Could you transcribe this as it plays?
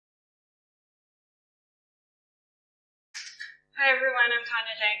Hi everyone, I'm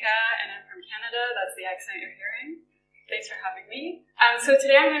Tanya Janca, and I'm from Canada. That's the accent you're hearing. Thanks for having me. So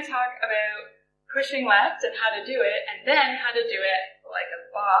today I'm going to talk about pushing left and how to do it, and then how to do it like a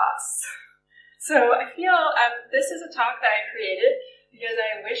boss. So I feel this is a talk that I created because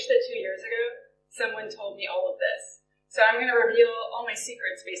I wish that 2 years ago someone told me all of this. So I'm going to reveal all my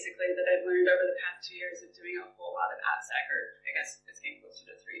secrets, basically, that I've learned over the past 2 years of doing a whole lot of AppSec, or I guess it's getting closer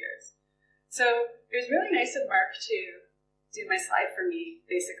to 3 years. So it was really nice of Mark to do my slide for me,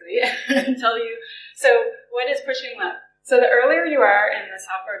 basically, and tell you, so what is pushing left? So the earlier you are in the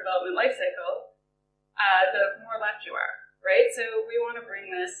software development lifecycle, the more left you are, right? So we want to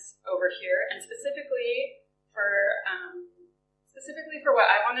bring this over here, and specifically for what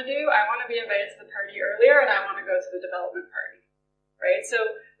I want to do, I want to be invited to the party earlier, and I want to go to the development party, right? So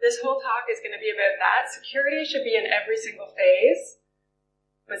this whole talk is going to be about that. Security should be in every single phase,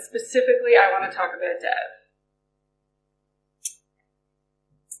 but specifically I want to talk about dev.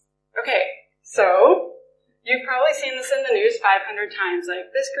 Okay, so you've probably seen this in the news 500 times,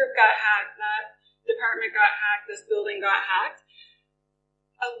 like this group got hacked, that department got hacked, this building got hacked.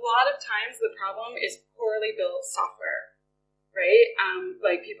 A lot of times the problem is poorly built software, right?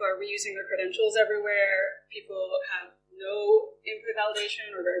 Like people are reusing their credentials everywhere, people have no input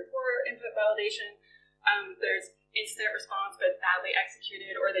validation or very poor input validation, there's instant response but badly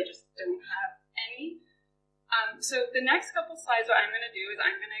executed, or they just don't have any. So the next couple slides, what I'm going to do is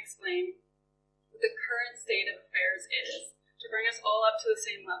I'm going to explain what the current state of affairs is to bring us all up to the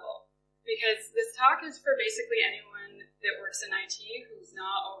same level. Because this talk is for basically anyone that works in IT who's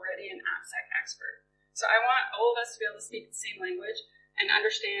not already an AppSec expert. So I want all of us to be able to speak the same language and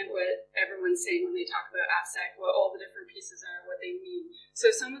understand what everyone's saying when they talk about AppSec, what all the different pieces are, what they mean. So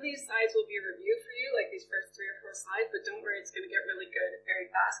some of these slides will be a review for you, like these first 3 or 4 slides, but don't worry, it's going to get really good very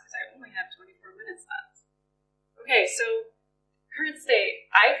fast because I only have 24 minutes left. Okay, so current state,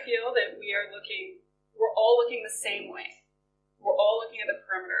 I feel that we're all looking the same way. We're all looking at the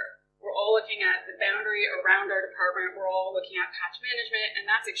perimeter. We're all looking at the boundary around our department. We're all looking at patch management, and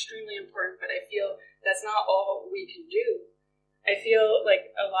that's extremely important, but I feel that's not all we can do. I feel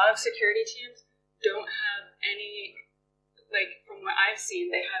like a lot of security teams don't have any, like from what I've seen,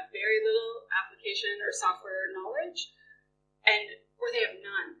 they have very little application or software knowledge, or they have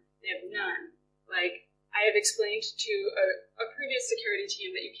none. They have none. Like, I have explained to a previous security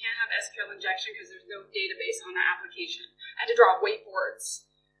team that you can't have SQL injection because there's no database on that application. I had to draw whiteboards,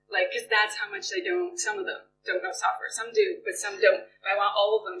 like, because that's how much they don't, some of them don't know software. Some do, but some don't. But I want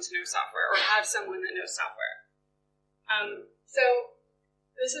all of them to know software or have someone that knows software. So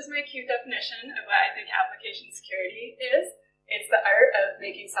this is my cute definition of what I think application security is. It's the art of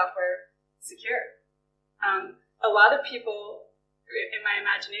making software secure. A lot of people, in my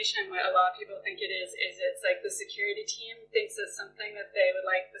imagination, what a lot of people think it is it's like the security team thinks it's something that they would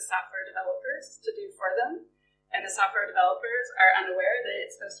like the software developers to do for them, and the software developers are unaware that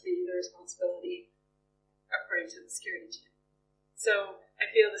it's supposed to be their responsibility according to the security team. So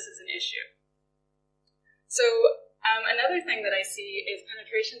I feel this is an issue. So another thing that I see is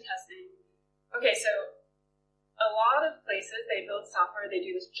penetration testing. Okay, so a lot of places, they build software, they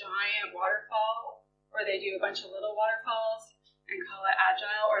do this giant waterfall, or they do a bunch of little waterfalls and call it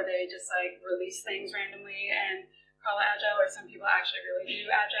agile, or they just like release things randomly and call it agile, or some people actually really do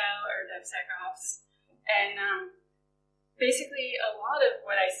agile or DevSecOps. And basically a lot of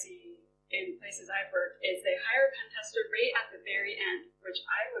what I see in places I've worked is they hire a pen tester right at the very end, which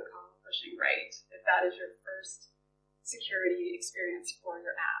I would call pushing right, if that is your first security experience for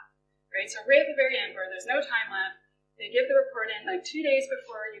your app, right? So right at the very end where there's no time left, they give the report in like 2 days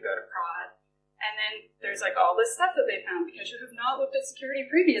before you go to prod. And then there's like all this stuff that they found because you have not looked at security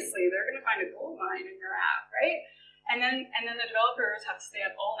previously. They're going to find a gold mine in your app, right? And then the developers have to stay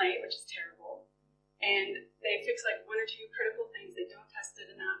up all night, which is terrible. And they fix like 1 or 2 critical things. They don't test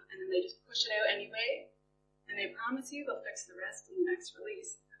it enough, and then they just push it out anyway. And they promise you they'll fix the rest in the next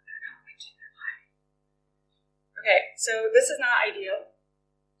release. But they're not going to. Why? Okay, so this is not ideal.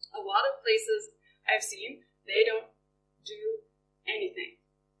 A lot of places I've seen, they don't do anything.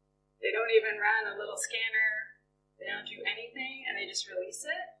 They don't even run a little scanner. They don't do anything, and they just release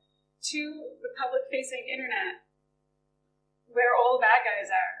it to the public-facing internet where all the bad guys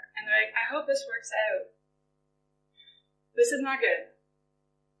are. And they're like, I hope this works out. This is not good.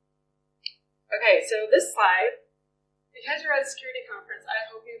 Okay, so this slide, because you're at a security conference, I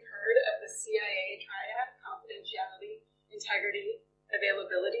hope you've heard of the CIA triad: confidentiality, integrity,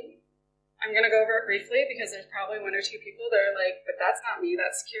 availability. I'm going to go over it briefly because there's probably 1 or 2 people that are like, but that's not me,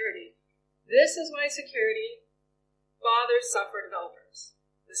 that's security. This is why security bothers software developers.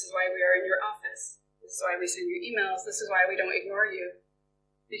 This is why we are in your office. This This is why we send you emails. This is why we don't ignore you.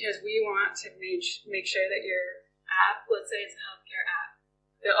 Because we want to make sure that your app, let's say it's a healthcare app,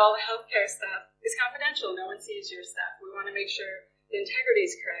 that all the healthcare stuff is confidential. No one sees your stuff. We want to make sure the integrity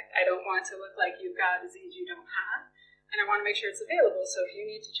is correct. I don't want to look like you've got a disease you don't have. And I want to make sure it's available. So if you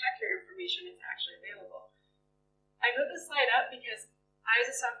need to check your information, it's actually available. I put this slide up because I was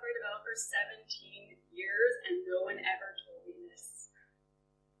a software developer 17 years and no one ever told me this.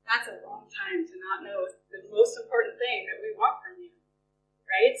 That's a long time to not know the most important thing that we want from you,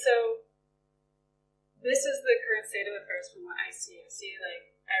 right? So this is the current state of affairs from what I see. I see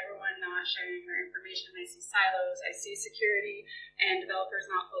like everyone not sharing their information. I see silos. I see security and developers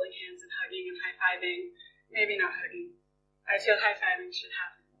not holding hands and hugging and high-fiving. Maybe not hugging. I feel high-fiving should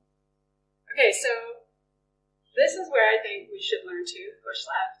happen. Okay, so this is where I think we should learn to push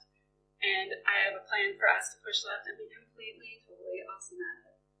left. And I have a plan for us to push left and be completely, totally awesome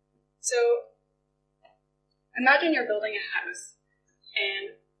at it. So imagine you're building a house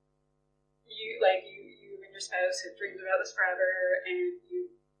and you and your spouse have dreamed about this forever and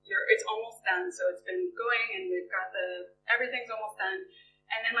it's almost done. So it's been going and we've got everything's almost done.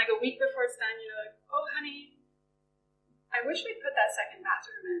 And then like a week before it's done, you're like, oh honey, I wish we'd put that second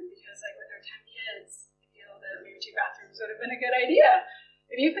bathroom in because like with our 10 kids, I feel that maybe 2 bathrooms would have been a good idea.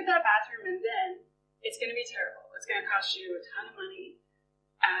 If you put that bathroom in then, it's going to be terrible. It's going to cost you a ton of money.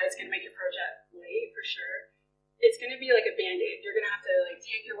 It's going to make your project late for sure. It's going to be like a Band-Aid. You're going to have to like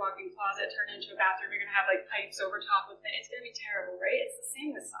take your walk-in closet, turn it into a bathroom. You're going to have like pipes over top of it. It's going to be terrible, right? It's the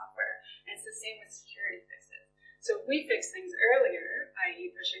same with software. And it's the same with security fixes. So if we fix things earlier, i.e.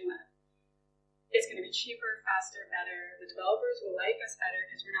 pushing left, it's going to be cheaper, faster, better. The developers will like us better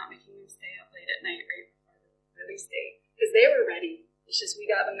because we're not making them stay up late at night right before the release date. Because they were ready. It's just we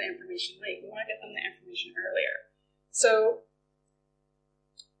got them the information late. We want to get them the information earlier. So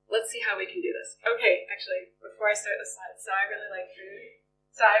let's see how we can do this. Okay, actually, before I start the slide, so I really like food.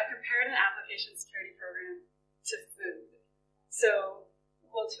 So I've compared an application security program to food. So,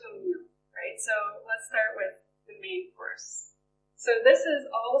 well, to a meal, right? So let's start with the main course. So this is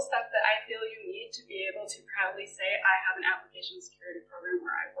all the stuff that I feel you need to be able to proudly say, I have an application security program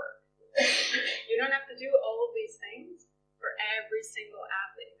where I work. You don't have to do all of these things for every single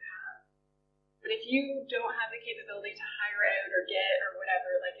app that you have. But if you don't have the capability to hire out or get or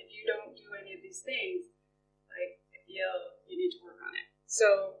whatever, like if you don't do any of these things, like I feel you need to work on it.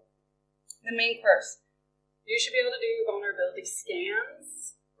 So the main course, you should be able to do vulnerability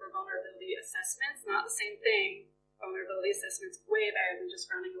scans or vulnerability assessments. Not the same thing. Vulnerability assessment's way better than just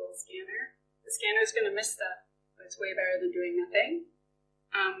running a little scanner. The scanner's going to miss stuff, but it's way better than doing nothing.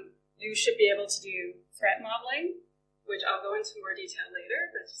 You should be able to do threat modeling, which I'll go into more detail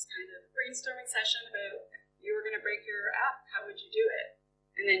later, but just kind of brainstorming session about if you were going to break your app, how would you do it?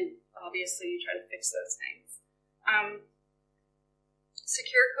 And then obviously you try to fix those things.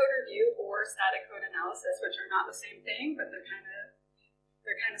 Secure code review or static code analysis, which are not the same thing, but they're kind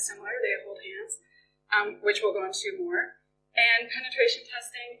of similar. They hold hands, which we'll go into more. And penetration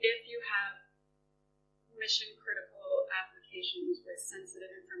testing if you have mission critical applications with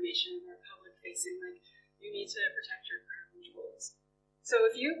sensitive information or public facing, like you need to protect your crown jewels. So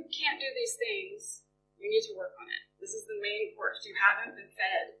if you can't do these things, you need to work on it. This is the main course. You haven't been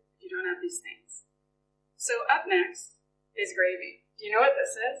fed if you don't have these things. So up next is gravy. Do you know what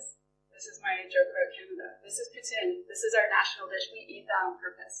this is? This is my joke about Canada. This is poutine. This is our national dish. We eat that on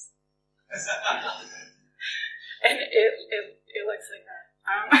purpose. And it looks like that.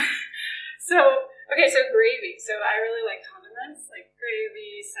 So gravy. So I really like condiments, like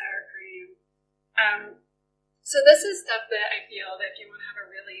gravy, sour cream. So this is stuff that I feel that if you want to have a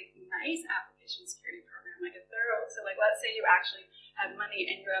really nice application security program, like a thorough, so like let's say you actually have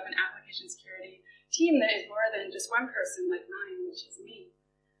money and you have an application security team that is more than just one person, like mine, which is me.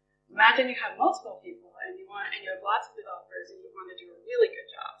 Imagine you have multiple people and you have lots of developers and you want to do a really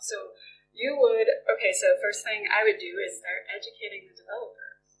good job. So so first thing I would do is start educating the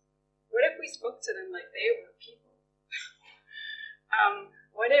developers. What if we spoke to them like they were people?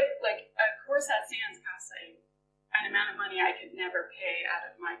 What if, like, a course at Sands costs an amount of money I could never pay out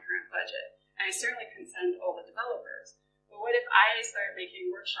of my current budget, and I certainly couldn't send all the developers. But what if I started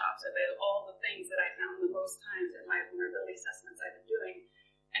making workshops about all the things that I found the most times in my vulnerability assessments I've been doing,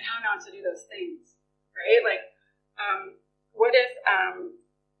 and how not to do those things, right? Like, what if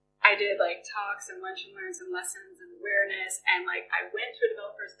I did like talks and lunch and learns and lessons and awareness, and like I went to a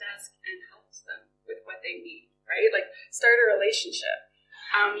developer's desk and helped them with what they need, right? Like start a relationship.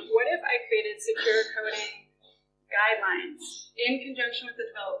 What if I created secure coding guidelines in conjunction with the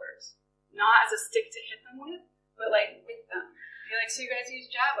developers, not as a stick to hit them with, but like with them, Be like, so you guys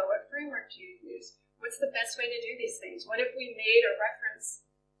use Java. What framework do you use? What's the best way to do these things? What if we made a reference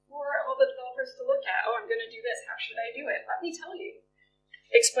for all the developers to look at? Oh, I'm going to do this. How should I do it? Let me tell you.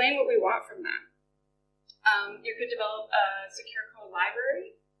 Explain what we want from them. You could develop a secure code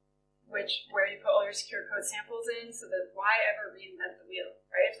library, where you put all your secure code samples in, so that why ever reinvent the wheel,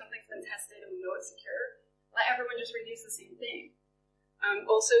 right? If something's been tested and we know it's secure, let everyone just reuse the same thing.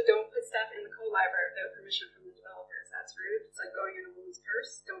 Also, don't put stuff in the code library without permission from the developers. That's rude. It's like going in a woman's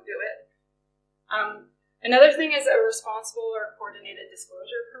purse. Don't do it. Another thing is a responsible or coordinated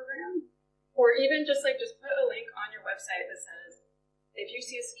disclosure program, or even just put a link on your website that says, if you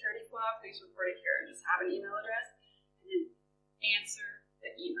see a security flaw, please report it here, and just have an email address, and then answer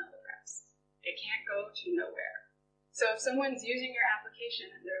the email address. It can't go to nowhere. So if someone's using your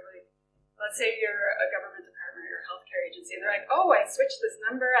application and they're like, let's say you're a government department or a healthcare agency, and they're like, oh, I switched this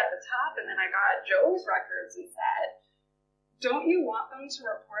number at the top and then I got Joe's records instead. Don't you want them to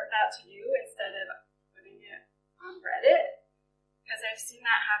report that to you instead of putting it on Reddit? Because I've seen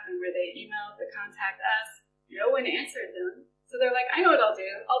that happen where they emailed the contact us, no one answered them. So they're like, I know what I'll do.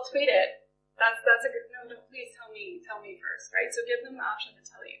 I'll tweet it. That's a good, no, don't, please tell me first, right? So give them the option to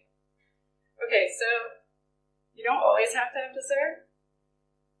tell you. Okay, so you don't always have to have dessert.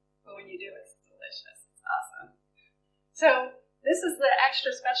 But when you do, it's delicious. It's awesome. So this is the extra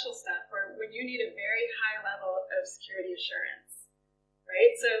special stuff where when you need a very high level of security assurance,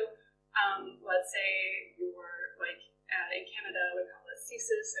 right? So let's say you're in Canada, we call it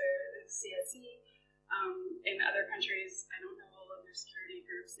CSIS or CSE. In other countries, I don't know all of your security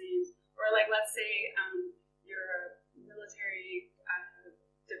groups' names. Or let's say you're a military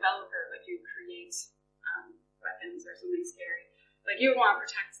developer, you create weapons or something scary. You want to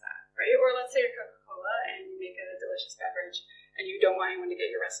protect that, right? Or let's say you're Coca-Cola and you make a delicious beverage and you don't want anyone to get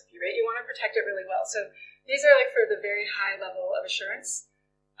your recipe, right? You want to protect it really well. So these are for the very high level of assurance.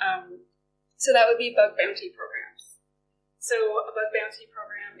 So that would be bug bounty programs. So a bug bounty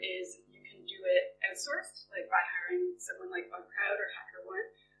program is you can do it outsourced, by hiring someone like BugCrowd or HackerOne,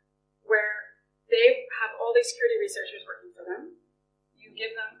 where they have all these security researchers working for them. You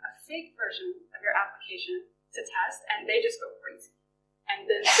give them a fake version of your application to test, and they just go crazy. And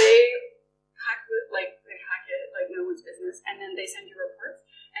then they hack it like no one's business, and then they send you reports,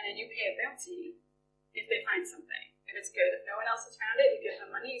 and then you pay a bounty if they find something. If it's good. If no one else has found it, you give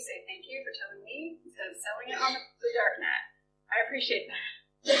them money, you say thank you for telling me, instead of selling it on the dark net. I appreciate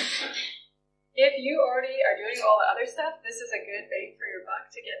that. If you already are doing all the other stuff, this is a good bang for your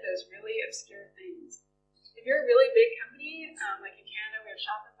buck to get those really obscure things. If you're a really big company, like in Canada, we have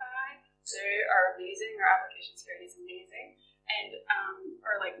Shopify. They are amazing. Their application security is amazing. And,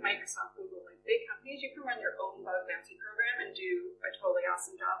 or Microsoft, Google, big companies, you can run your own bug bounty program and do a totally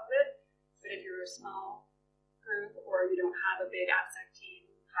awesome job of it. But if you're a small group or you don't have a big AppSec team,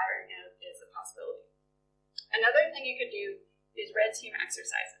 hiring out is a possibility. Another thing you could do is red team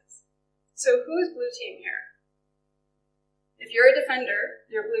exercises. So who's blue team here? If you're a defender,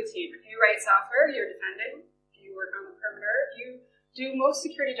 you're blue team. If you write software, you're defending. If you work on the perimeter, if you do most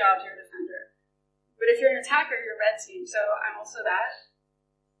security jobs, you're a defender. But if you're an attacker, you're red team. So I'm also that.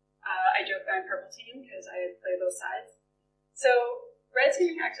 I joke that I'm purple team because I play both sides. So red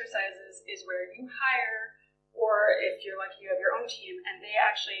teaming exercises is where you hire, or if you're lucky, you have your own team, and they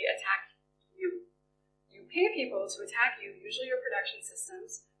actually attack you. You pay people to attack you, usually your production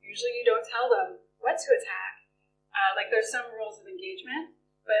systems. Usually you don't tell them what to attack. There's some rules of engagement,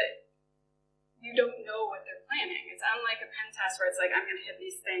 but you don't know what they're planning. It's unlike a pen test where it's I'm going to hit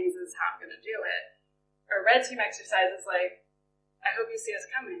these things, this is how I'm going to do it. A red team exercise is I hope you see us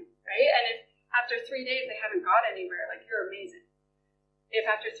coming, right? And if after 3 days they haven't got anywhere, you're amazing. If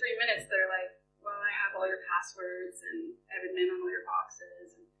after 3 minutes they're well, I have all your passwords and I've admin on all your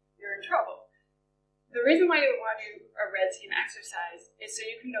boxes, and you're in trouble. The reason why you want to do a red team exercise is so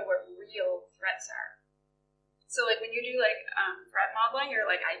you can know what real threats are. So when you do threat modeling, you're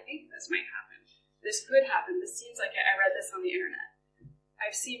I think this might happen. This could happen. This seems like it. I read this on the internet.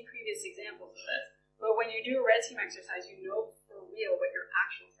 I've seen previous examples of this. But when you do a red team exercise, you know for real what your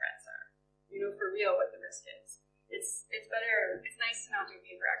actual threats are. You know for real what the risk is. It's better, it's nice to not do a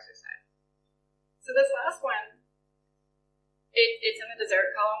paper exercise. So this last one, it's in the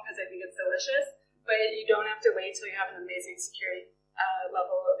dessert column because I think it's delicious, but you don't have to wait till you have an amazing security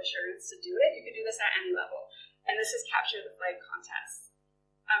level of assurance to do it. You can do this at any level. And this is Capture the Flag contest.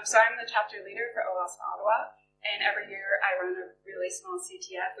 So I'm the chapter leader for OWASP Ottawa, and every year I run a really small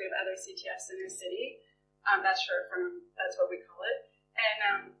CTF. We have other CTFs in our city. That's short form, that's what we call it.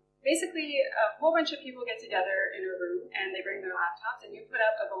 And basically, a whole bunch of people get together in a room, and they bring their laptops, and you put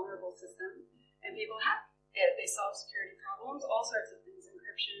up a vulnerable system, and people hack. They solve security problems, all sorts of things,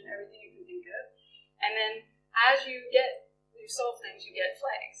 encryption, everything you can think of. And then as you solve things, you get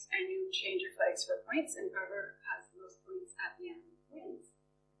flags, and you change your flags for points, and whoever has the most points at the end wins.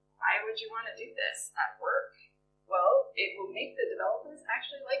 Why would you want to do this at work? Well, it will make the developers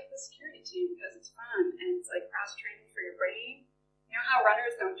actually like the security team because it's fun, and it's like cross-training for your brain. You know how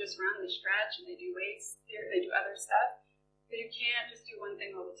runners don't just run, they stretch, and they do weights, they do other stuff? But you can't just do one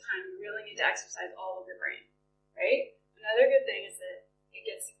thing all the time. You really need to exercise all of your brain, right? Another good thing is that it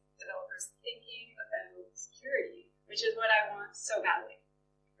gets developers thinking about security, which is what I want so badly,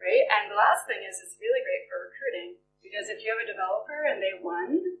 right? And the last thing is it's really great for recruiting, because if you have a developer and they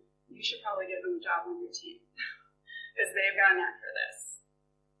won, you should probably give them a job on your team, because they've got a knack for this.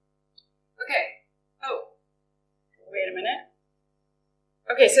 Okay. Oh, wait a minute.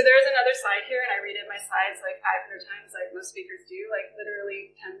 Okay, so there's another slide here, and I redid my slides like 500 times, like most speakers do, like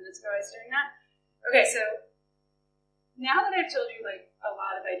literally 10 minutes ago I was doing that. Okay, so now that I've told you like a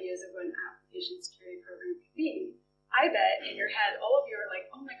lot of ideas of what an application security program could be, I bet in your head all of you are like,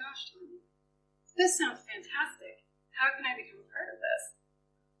 oh my gosh, Tanya, this sounds fantastic. How can I become a part of this?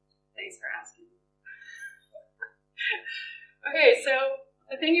 Thanks for asking. Okay, so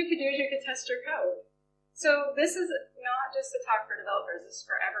the thing you could do is you could test your code. So this is not just a talk for developers, this is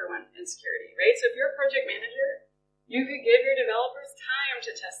for everyone in security, right? So if you're a project manager, you could give your developers time to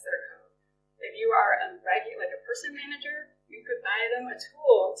test their code. If you are like a person manager, you could buy them a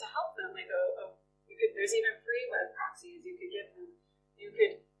tool to help them, like there's even free web proxies you could give them. You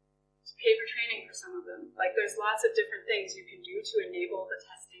could pay for training for some of them. Like there's lots of different things you can do to enable the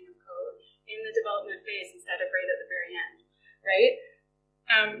testing of code in the development phase instead of right at the very end, right?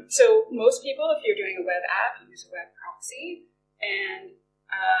 So most people, if you're doing a web app, you use a web proxy, and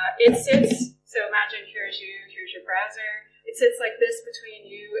it sits, so imagine here's your browser, it sits like this between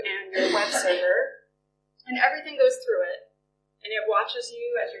you and your web server, and everything goes through it, and it watches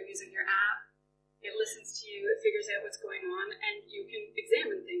you as you're using your app, it listens to you, it figures out what's going on, and you can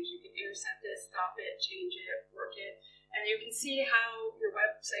examine things, you can intercept it, stop it, change it, work it, and you can see how your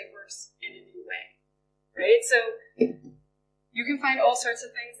website works in a new way, right? So you can find all sorts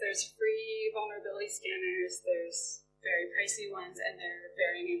of things. There's free vulnerability scanners, there's very pricey ones, and they're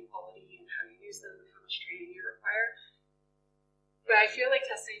varying in quality and how you use them and how much training you require. But I feel like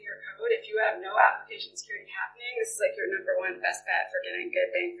testing your code, if you have no application security happening, this is like your #1 best bet for getting a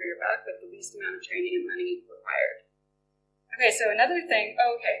good bang for your buck with the least amount of training and money required. Okay, so another thing,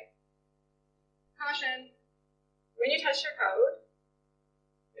 caution, when you test your code,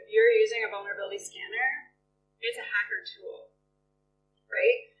 if you're using a vulnerability scanner, it's a hacker tool.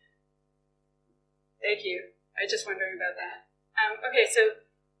 Right? Thank you. I was just wondering about that. Okay, so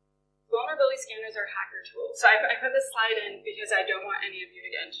vulnerability scanners are hacker tools. So I put this slide in because I don't want any of you to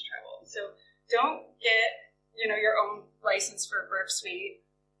get into trouble. So don't get, your own license for Burp Suite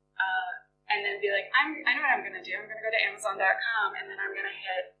and then be like, I know what I'm going to do. I'm going to go to Amazon.com and then I'm going to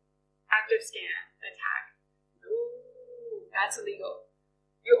hit active scan attack. Ooh, that's illegal.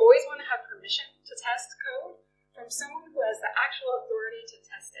 You always want to have permission to test code from someone who has the actual authority to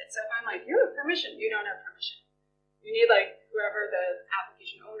test it. So if I'm like, you have permission, you don't have permission. You need like whoever the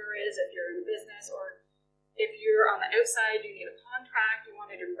application owner is, if you're in a business, or if you're on the outside, you need a contract, you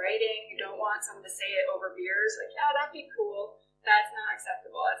want it in writing, you don't want someone to say it over beers, like, yeah, that'd be cool. That's not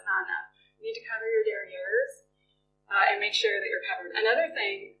acceptable, that's not enough. You need to cover your derrieres and make sure that you're covered. Another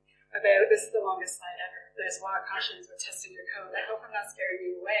thing about, this is the longest slide ever, there's a lot of cautions with testing your code. I hope I'm not scaring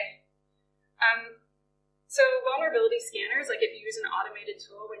you away. So vulnerability scanners, like if you use an automated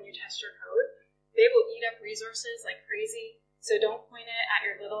tool when you test your code, they will eat up resources like crazy. So don't point it at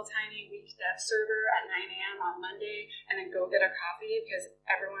your little tiny weak dev server at 9 a.m. on Monday and then go get a coffee because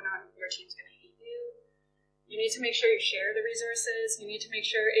everyone on your team's going to hate you. You need to make sure you share the resources. You need to make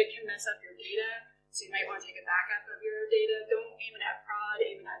sure it can mess up your data. So you might want to take a backup of your data. Don't aim it at prod,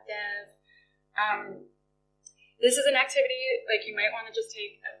 aim it at dev. This is an activity, like you might want to just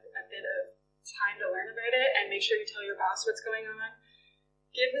take a bit of time to learn about it and make sure you tell your boss what's going on.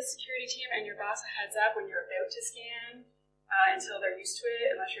 Give the security team and your boss a heads up when you're about to scan until they're used to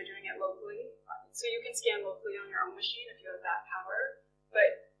it, unless you're doing it locally. So you can scan locally on your own machine if you have that power,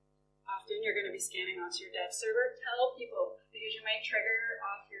 but often you're going to be scanning onto your dev server. Tell people, because you might trigger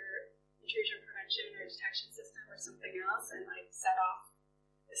off your intrusion prevention or detection system or something else and like set off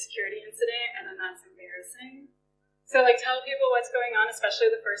a security incident, and then that's embarrassing. So like tell people what's going on, especially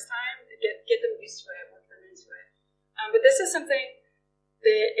the first time, get them used to it, work them into it. But this is something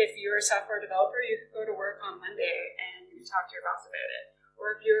that if you're a software developer, you could go to work on Monday and you could talk to your boss about it.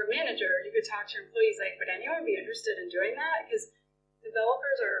 Or if you're a manager, you could talk to your employees, like, would anyone be interested in doing that? Because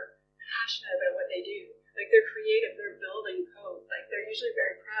developers are passionate about what they do. Like, they're creative, they're building code. Like, they're usually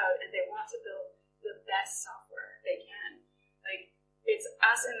very proud, and they want to build the best software they can. Like, it's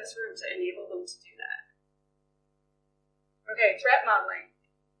us in this room to enable them to do that. Okay, threat modeling.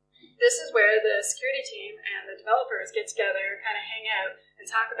 This is where the security team and the developers get together, kind of hang out, and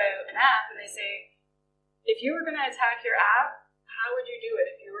talk about an app, and they say, if you were going to attack your app, how would you do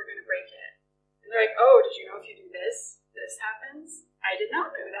it if you were going to break it? And they're like, oh, did you know if you do this, this happens? I did not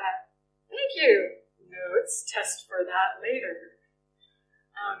know that. Thank you. Notes, test for that later.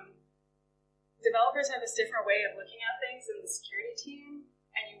 Developers have this different way of looking at things in the security team,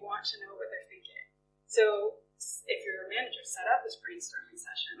 and you want to know what they're thinking. So if you're a manager, set up this brainstorming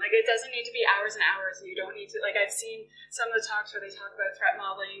session. Like, it doesn't need to be hours and hours, and you don't need to, like, I've seen some of the talks where they talk about threat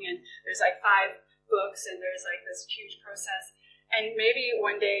modeling, and there's like 5 books, and there's like this huge process. And maybe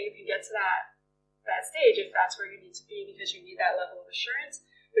one day you can get to that stage if that's where you need to be, because you need that level of assurance.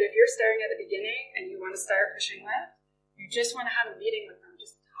 But if you're starting at the beginning and you want to start pushing left, you just want to have a meeting with them,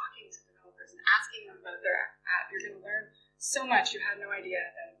 just talking to developers and asking them about their app. You're going to learn so much you have no idea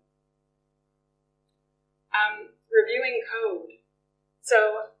about. Reviewing code. So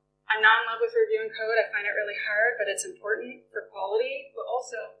I'm not in love with reviewing code. I find it really hard, but it's important for quality. But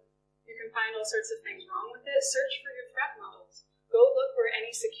also, you can find all sorts of things wrong with it. Search for your threat models. Go look for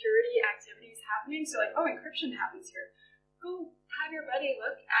any security activities happening. So like, oh, encryption happens here. Go have your buddy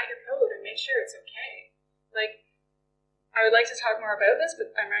look at your code and make sure it's okay. Like, I would like to talk more about this,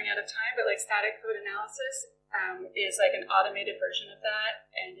 but I'm running out of time. But like, static code analysis is like an automated version of that.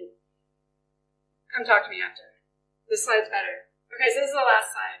 And come talk to me after. This slide's better. Okay, so this is the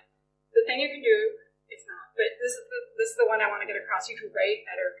last slide. The thing you can do, it's not, but this is the one I want to get across. You can write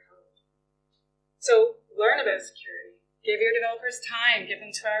better code. So learn about security. Give your developers time. Give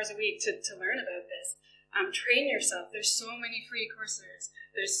them 2 hours a week to learn about this. Train yourself. There's so many free courses.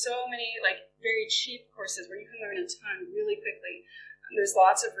 There's so many like very cheap courses where you can learn a ton really quickly. There's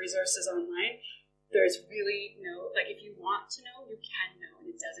lots of resources online. There's really like if you want to know, you can know,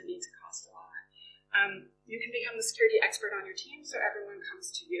 and it doesn't need to cost a lot. You can become the security expert on your team, so everyone comes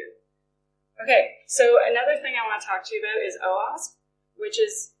to you. Okay, so another thing I want to talk to you about is OWASP, which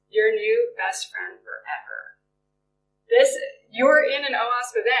is your new best friend forever. You're in an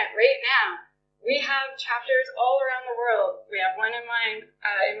OWASP event right now. We have chapters all around the world. We have one in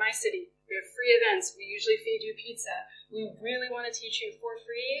my city. We have free events. We usually feed you pizza. We really want to teach you for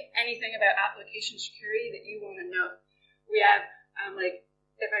free anything about application security that you want to know. We have,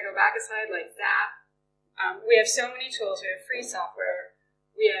 if I go back a slide, like Zap. We have so many tools. We have free software.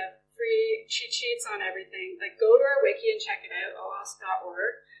 We have free cheat sheets on everything. Like, go to our wiki and check it out,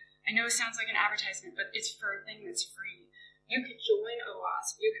 OWASP.org. I know it sounds like an advertisement, but it's for a thing that's free. You could join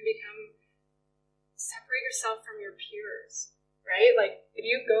OWASP. You can separate yourself from your peers, right? Like, if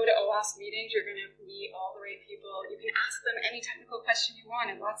you go to OWASP meetings, you're going to meet all the right people. You can ask them any technical question you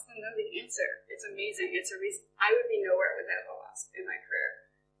want and lots of them know the answer. It's amazing. It's a reason. I would be nowhere without OWASP in my career.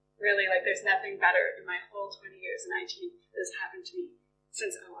 Really, like, there's nothing better in my whole 20 years in IT that has happened to me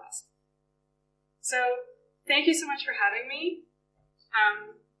since OWASP. So, thank you so much for having me.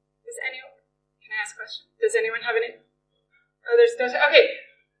 Can I ask a question? Does anyone have any? Oh, there's no, okay.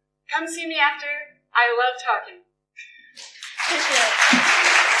 Come see me after. I love talking. Thank you.